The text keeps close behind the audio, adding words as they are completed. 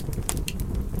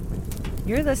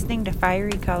You're listening to Fire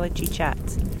Ecology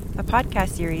Chats, a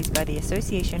podcast series by the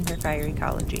Association for Fire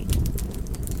Ecology.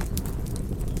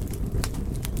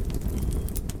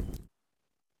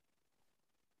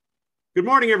 Good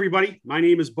morning, everybody. My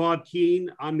name is Bob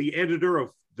Keane. I'm the editor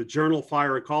of the journal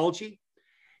Fire Ecology.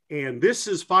 And this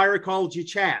is Fire Ecology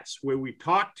Chats, where we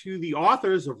talk to the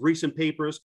authors of recent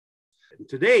papers. And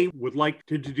today, would like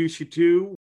to introduce you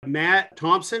to Matt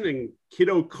Thompson and Kit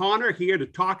O'Connor here to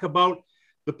talk about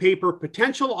the paper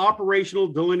Potential Operational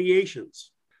Delineations,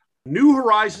 New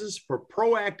Horizons for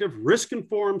Proactive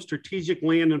Risk-Informed Strategic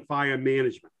Land and Fire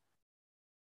Management.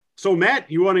 So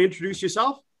Matt, you want to introduce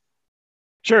yourself?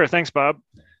 Sure. Thanks, Bob.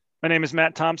 My name is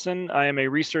Matt Thompson. I am a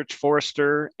research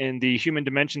forester in the Human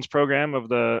Dimensions program of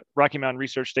the Rocky Mountain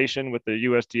Research Station with the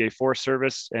USDA Forest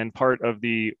Service and part of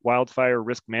the Wildfire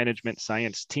Risk Management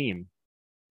Science team.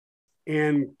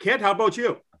 And Kit, how about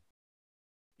you?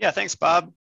 Yeah, thanks,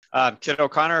 Bob. Kit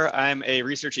O'Connor. I'm a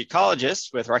research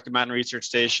ecologist with Rocky Mountain Research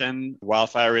Station,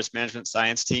 Wildfire Risk Management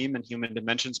Science team and Human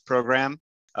Dimensions program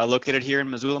located here in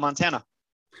Missoula, Montana.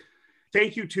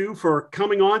 Thank you, too, for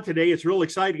coming on today. It's real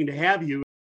exciting to have you.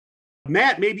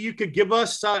 Matt, maybe you could give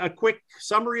us a quick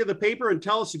summary of the paper and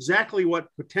tell us exactly what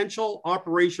potential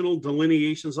operational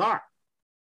delineations are.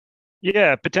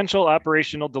 Yeah, potential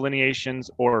operational delineations,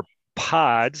 or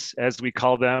pods, as we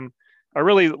call them, are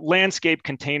really landscape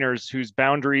containers whose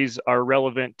boundaries are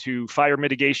relevant to fire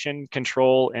mitigation,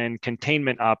 control, and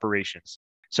containment operations.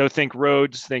 So think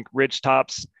roads, think ridge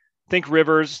tops, think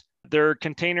rivers. They're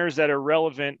containers that are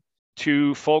relevant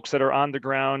to folks that are on the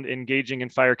ground engaging in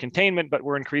fire containment, but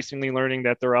we're increasingly learning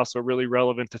that they're also really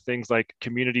relevant to things like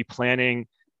community planning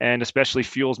and especially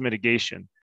fuels mitigation.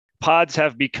 Pods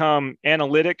have become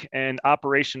analytic and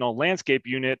operational landscape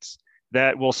units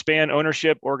that will span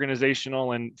ownership,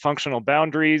 organizational, and functional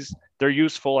boundaries. They're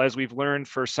useful, as we've learned,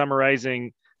 for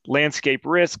summarizing landscape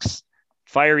risks,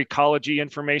 fire ecology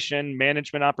information,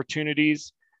 management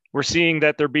opportunities. We're seeing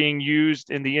that they're being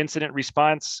used in the incident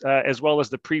response as well as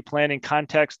the pre-planning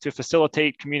context to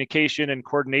facilitate communication and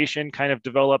coordination, kind of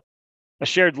develop a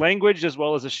shared language as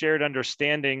well as a shared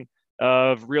understanding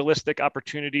of realistic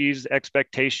opportunities,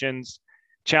 expectations,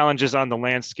 challenges on the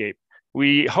landscape.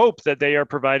 We hope that they are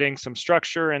providing some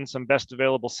structure and some best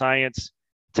available science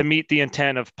to meet the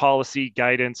intent of policy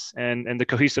guidance and the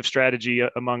cohesive strategy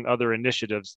among other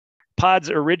initiatives. Pods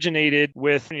originated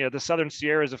with the Southern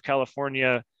Sierras of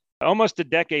California almost a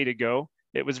decade ago.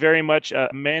 It was very much a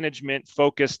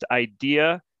management-focused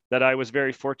idea that I was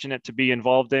very fortunate to be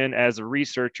involved in as a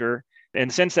researcher. And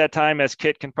since that time, as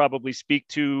Kit can probably speak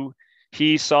to,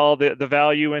 he saw the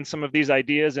value in some of these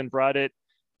ideas and brought it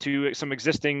to some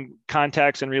existing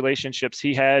contacts and relationships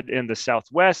he had in the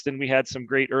Southwest. And we had some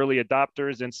great early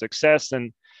adopters and success.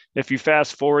 And if you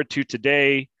fast forward to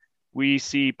today, we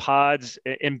see pods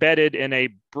embedded in a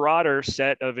broader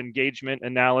set of engagement,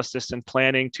 analysis, and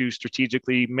planning to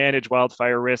strategically manage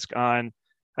wildfire risk on,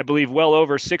 I believe, well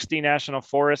over 60 national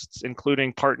forests,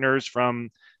 including partners from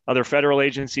other federal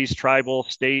agencies, tribal,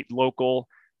 state, local.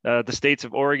 The states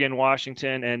of Oregon,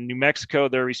 Washington, and New Mexico,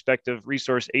 their respective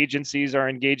resource agencies are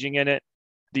engaging in it.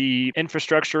 The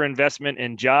Infrastructure Investment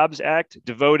and Jobs Act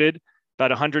devoted about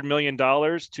 $100 million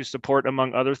to support,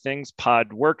 among other things,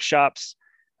 pod workshops.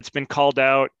 It's been called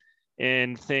out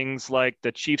in things like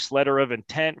the chief's letter of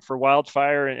intent for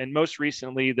wildfire. And most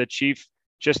recently, the chief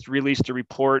just released a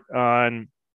report on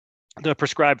the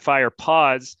prescribed fire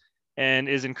pods and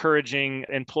is encouraging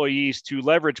employees to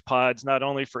leverage pods not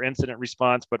only for incident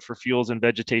response, but for fuels and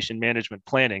vegetation management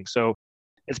planning. So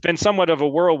it's been somewhat of a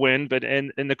whirlwind, but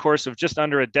in the course of just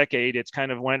under a decade, it's kind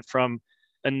of went from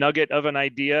a nugget of an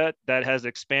idea that has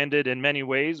expanded in many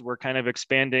ways. We're kind of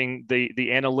expanding the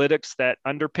analytics that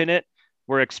underpin it.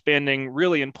 We're expanding,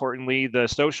 really importantly, the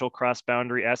social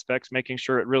cross-boundary aspects, making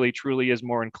sure it really truly is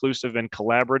more inclusive and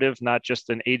collaborative, not just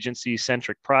an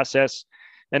agency-centric process.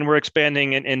 And we're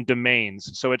expanding in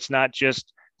domains. So it's not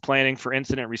just planning for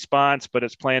incident response, but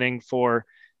it's planning for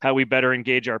how we better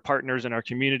engage our partners and our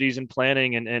communities in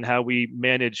planning and how we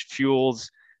manage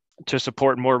fuels to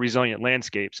support more resilient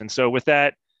landscapes. And so with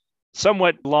that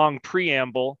somewhat long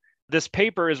preamble, this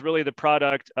paper is really the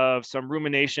product of some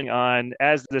rumination on,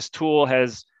 as this tool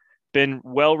has been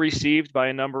well received by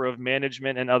a number of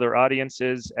management and other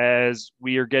audiences, as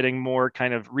we are getting more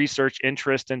kind of research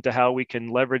interest into how we can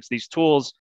leverage these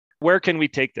tools. Where can we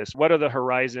take this? What are the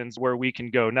horizons where we can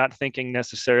go? Not thinking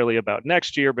necessarily about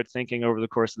next year, but thinking over the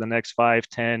course of the next 5,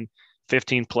 10,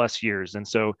 15 plus years. And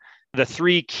so the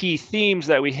three key themes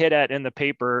that we hit at in the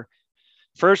paper,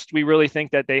 first, we really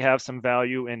think that they have some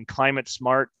value in climate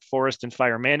smart forest and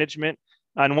fire management.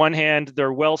 On one hand,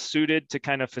 they're well suited to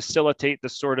kind of facilitate the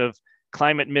sort of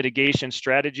climate mitigation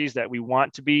strategies that we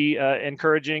want to be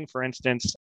encouraging. For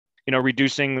instance,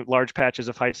 reducing large patches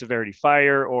of high severity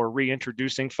fire or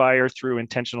reintroducing fire through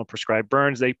intentional prescribed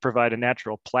burns. They provide a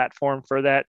natural platform for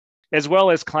that, as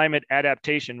well as climate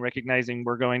adaptation, recognizing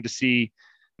we're going to see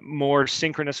more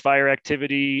synchronous fire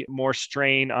activity, more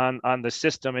strain on the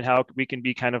system, and how we can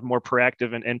be kind of more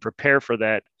proactive and prepare for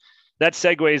that. That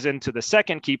segues into the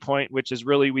second key point, which is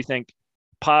really, we think,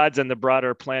 pods and the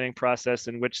broader planning process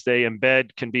in which they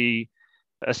embed can be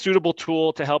a suitable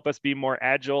tool to help us be more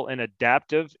agile and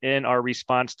adaptive in our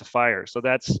response to fire. So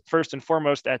that's first and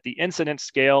foremost at the incident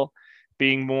scale,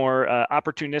 being more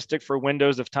opportunistic for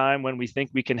windows of time when we think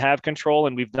we can have control.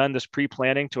 And we've done this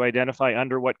pre-planning to identify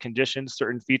under what conditions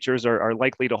certain features are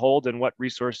likely to hold and what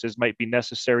resources might be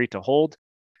necessary to hold,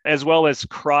 as well as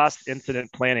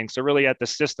cross-incident planning. So really at the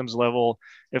systems level,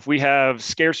 if we have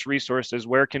scarce resources,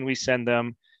 where can we send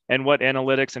them? And what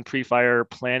analytics and pre-fire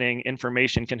planning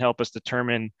information can help us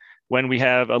determine when we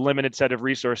have a limited set of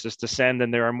resources to send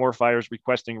and there are more fires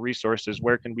requesting resources,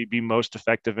 where can we be most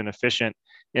effective and efficient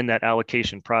in that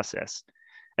allocation process?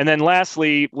 And then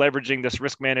lastly, leveraging this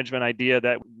risk management idea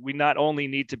that we not only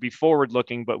need to be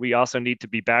forward-looking, but we also need to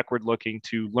be backward-looking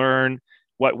to learn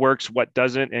what works, what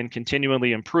doesn't, and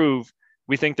continually improve.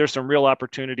 We think there's some real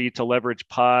opportunity to leverage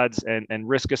pods and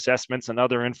risk assessments and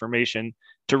other information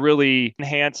to really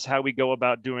enhance how we go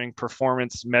about doing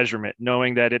performance measurement,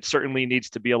 knowing that it certainly needs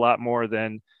to be a lot more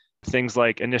than things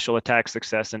like initial attack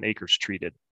success and acres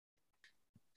treated.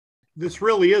 This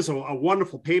really is a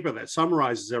wonderful paper that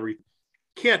summarizes everything.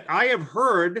 Kit, I have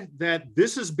heard that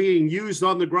this is being used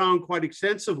on the ground quite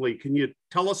extensively. Can you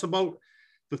tell us about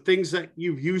the things that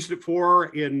you've used it for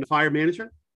in fire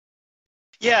management?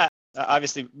 Yeah.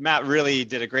 Obviously, Matt really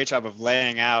did a great job of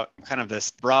laying out kind of this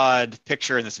broad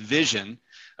picture and this vision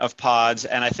of pods.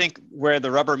 And I think where the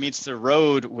rubber meets the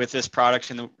road with this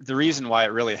product, and the reason why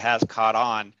it really has caught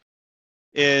on,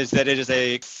 is that it is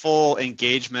a full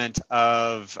engagement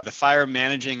of the fire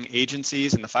managing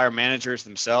agencies and the fire managers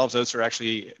themselves. Those who are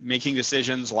actually making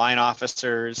decisions, line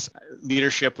officers,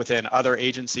 leadership within other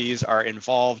agencies are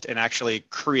involved in actually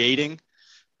creating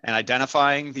and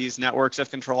identifying these networks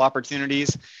of control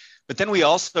opportunities. But then we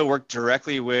also work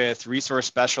directly with resource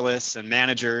specialists and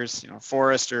managers,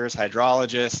 foresters,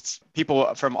 hydrologists,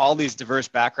 people from all these diverse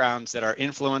backgrounds that are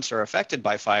influenced or affected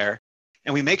by fire.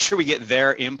 And we make sure we get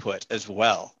their input as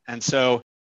well. And so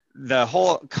the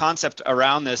whole concept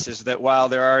around this is that while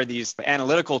there are these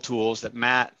analytical tools that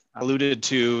Matt alluded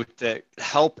to that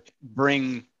help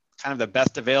bring kind of the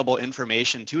best available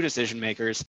information to decision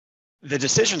makers, the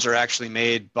decisions are actually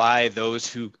made by those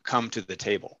who come to the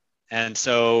table. And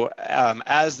so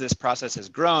as this process has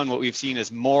grown, what we've seen is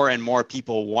more and more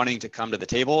people wanting to come to the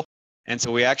table. And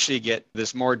so we actually get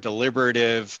this more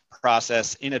deliberative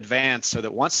process in advance so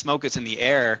that once smoke is in the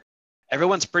air,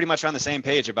 everyone's pretty much on the same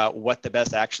page about what the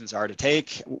best actions are to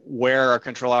take, where our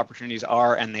control opportunities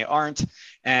are and they aren't,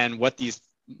 and what these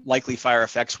likely fire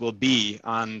effects will be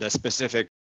on the specific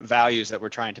values that we're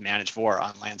trying to manage for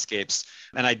on landscapes,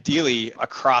 and ideally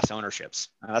across ownerships.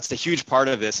 That's the huge part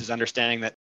of this, is understanding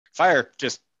that fire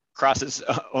just crosses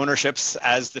ownerships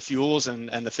as the fuels and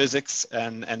the physics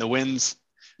and the winds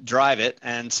drive it.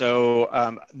 And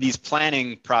so these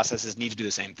planning processes need to do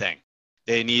the same thing.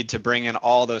 They need to bring in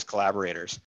all those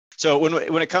collaborators. So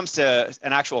when it comes to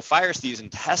an actual fire season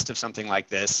test of something like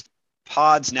this,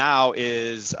 pods now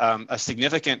is a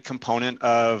significant component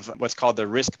of what's called the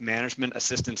Risk Management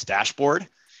Assistance Dashboard,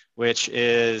 which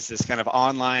is this kind of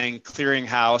online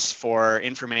clearinghouse for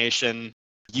information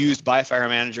used by fire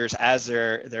managers as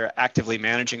they're actively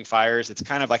managing fires. It's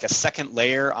kind of like a second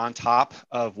layer on top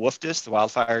of WFDS, the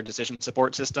Wildfire Decision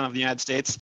Support System of the United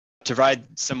States, to provide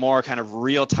some more kind of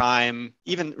real-time,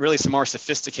 even really some more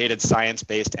sophisticated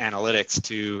science-based analytics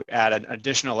to add an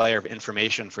additional layer of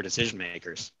information for decision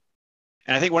makers.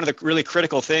 And I think one of the really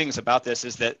critical things about this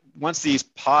is that once these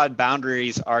pod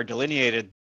boundaries are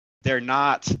delineated, they're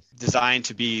not designed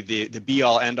to be the be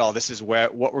all end all. This is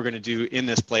what we're going to do in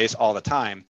this place all the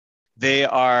time. They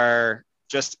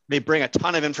bring a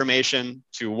ton of information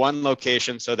to one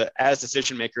location so that as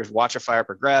decision makers watch a fire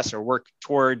progress or work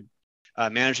toward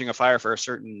managing a fire for a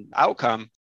certain outcome,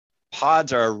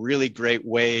 pods are a really great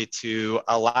way to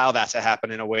allow that to happen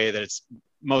in a way that it's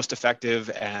most effective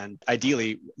and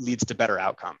ideally leads to better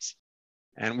outcomes.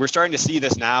 And we're starting to see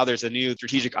this now. There's a new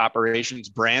strategic operations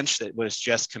branch that was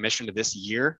just commissioned this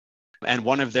year. And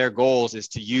one of their goals is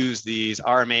to use these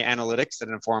RMA analytics that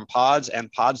inform pods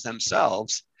and pods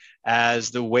themselves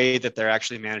as the way that they're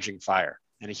actually managing fire.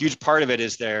 And a huge part of it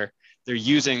is they're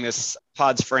using this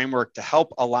pods framework to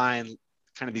help align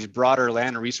kind of these broader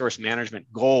land and resource management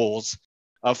goals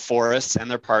of forests and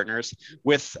their partners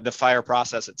with the fire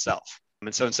process itself.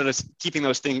 And so instead of keeping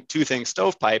those two things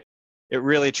stovepipe, it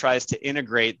really tries to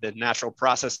integrate the natural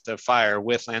process of fire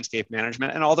with landscape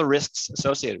management and all the risks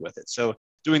associated with it. So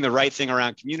doing the right thing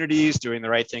around communities, doing the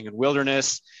right thing in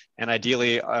wilderness, and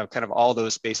ideally kind of all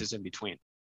those spaces in between.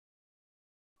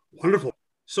 Wonderful.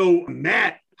 So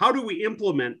Matt, how do we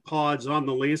implement pods on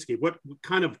the landscape? What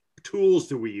kind of tools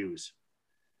do we use?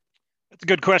 That's a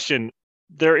good question.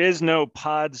 There is no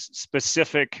pods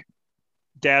specific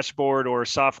dashboard or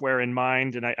software in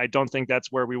mind. And I don't think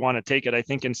that's where we want to take it. I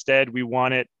think instead we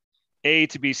want it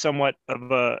to be somewhat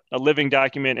of a living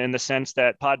document in the sense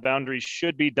that pod boundaries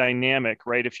should be dynamic,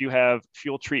 right? If you have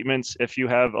fuel treatments, if you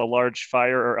have a large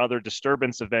fire or other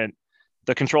disturbance event,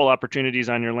 the control opportunities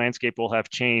on your landscape will have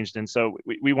changed. And so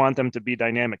we want them to be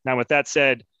dynamic. Now, with that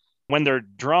said, when they're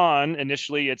drawn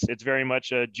initially, it's very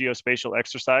much a geospatial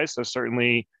exercise. So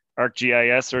certainly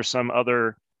ArcGIS or some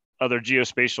other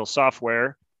geospatial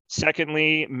software.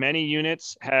 Secondly, many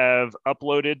units have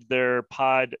uploaded their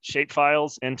pod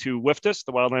shapefiles into WFDS,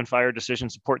 the Wildland Fire Decision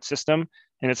Support System.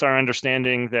 And it's our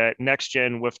understanding that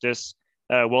next-gen WFDS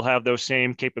will have those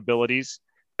same capabilities.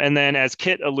 And then as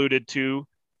Kit alluded to,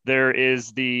 there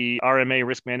is the RMA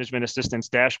Risk Management Assistance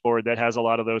dashboard that has a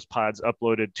lot of those pods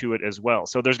uploaded to it as well.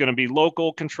 So there's going to be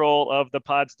local control of the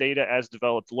pods data as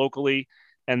developed locally.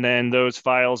 And then those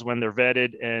files, when they're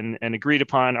vetted and agreed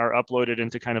upon, are uploaded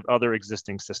into kind of other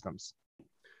existing systems.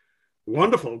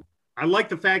 Wonderful. I like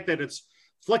the fact that it's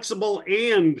flexible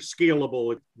and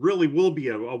scalable. It really will be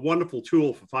a wonderful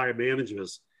tool for fire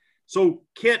managers. So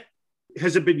Kit,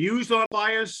 has it been used on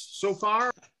fires so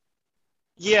far?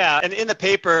 Yeah, and in the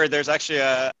paper, there's actually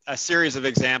a series of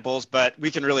examples, but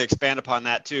we can really expand upon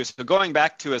that too. So going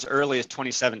back to as early as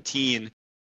 2017,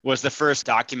 was the first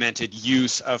documented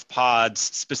use of pods,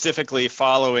 specifically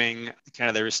following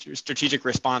kind of the strategic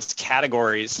response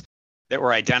categories that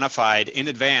were identified in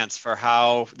advance for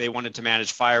how they wanted to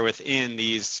manage fire within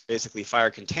these basically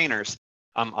fire containers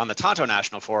on the Tonto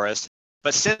National Forest.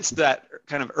 But since that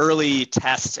kind of early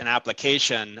test and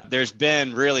application, there's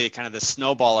been really kind of the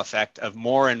snowball effect of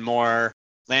more and more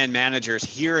land managers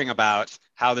hearing about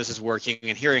how this is working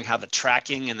and hearing how the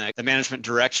tracking and the management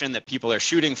direction that people are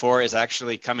shooting for is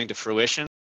actually coming to fruition.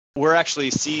 We're actually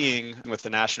seeing with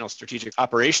the National Strategic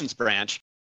Operations Branch,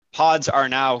 pods are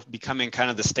now becoming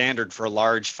kind of the standard for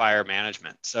large fire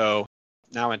management. So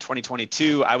now in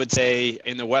 2022, I would say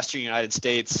in the Western United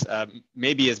States,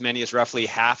 maybe as many as roughly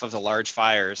half of the large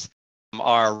fires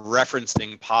are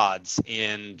referencing pods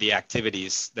in the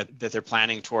activities that they're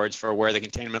planning towards for where the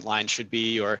containment line should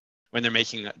be or when they're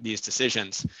making these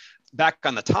decisions. Back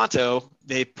on the Tonto,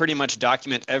 they pretty much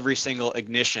document every single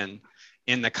ignition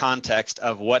in the context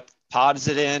of what pod is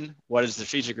it in, what is the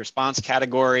strategic response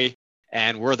category,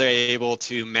 and were they able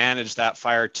to manage that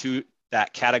fire to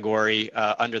that category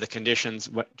under the conditions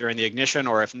during the ignition,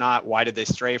 or if not, why did they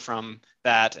stray from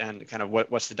that, and kind of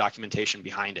what's the documentation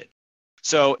behind it.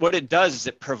 So what it does is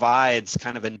it provides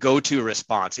kind of a go-to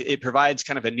response. It provides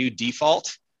kind of a new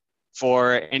default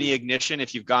for any ignition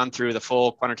if you've gone through the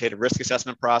full quantitative risk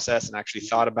assessment process and actually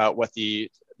thought about what the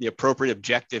appropriate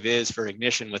objective is for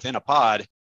ignition within a pod.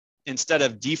 Instead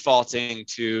of defaulting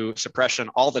to suppression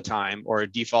all the time or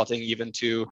defaulting even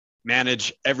to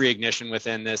manage every ignition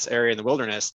within this area in the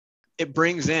wilderness, it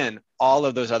brings in all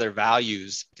of those other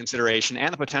values, consideration,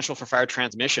 and the potential for fire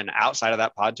transmission outside of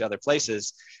that pod to other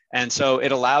places. And so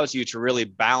it allows you to really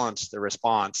balance the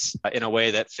response in a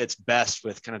way that fits best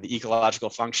with kind of the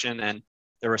ecological function and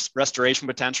the restoration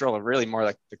potential, and really more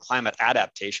like the climate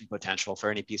adaptation potential for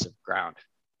any piece of ground.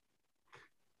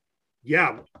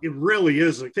 Yeah, it really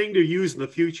is a thing to use in the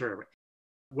future.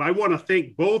 I want to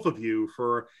thank both of you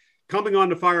for coming on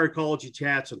to Fire Ecology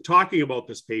Chats and talking about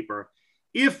this paper.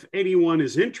 If anyone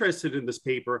is interested in this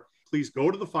paper, please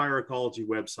go to the Fire Ecology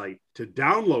website to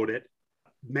download it.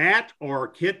 Matt or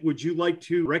Kit, would you like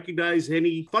to recognize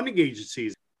any funding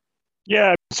agencies?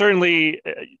 Yeah, certainly,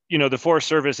 the Forest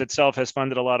Service itself has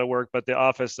funded a lot of work, but the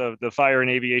Office of the Fire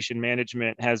and Aviation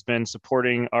Management has been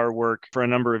supporting our work for a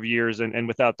number of years. And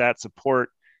without that support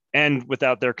and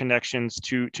without their connections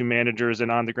to managers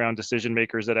and on-the-ground decision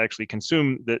makers that actually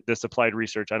consume this applied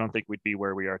research, I don't think we'd be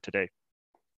where we are today.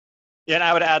 Yeah, and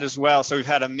I would add as well, so we've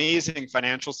had amazing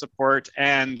financial support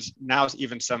and now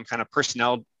even some kind of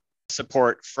personnel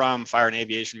support from Fire and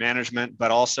Aviation Management,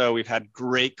 but also we've had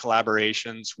great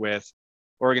collaborations with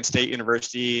Oregon State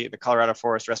University, the Colorado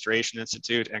Forest Restoration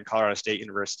Institute, and Colorado State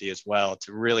University as well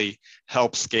to really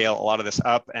help scale a lot of this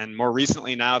up. And more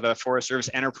recently now, the Forest Service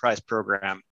Enterprise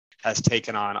Program has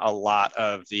taken on a lot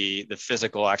of the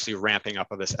physical actually ramping up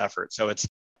of this effort. So it's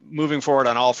moving forward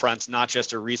on all fronts, not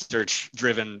just a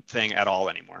research-driven thing at all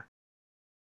anymore.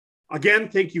 Again,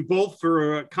 thank you both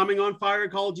for coming on Fire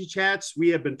Ecology Chats. We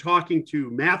have been talking to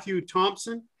Matthew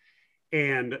Thompson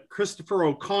and Christopher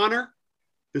O'Connor.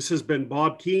 This has been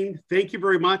Bob Keane. Thank you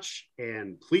very much,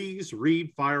 and please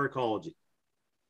read Fire Ecology.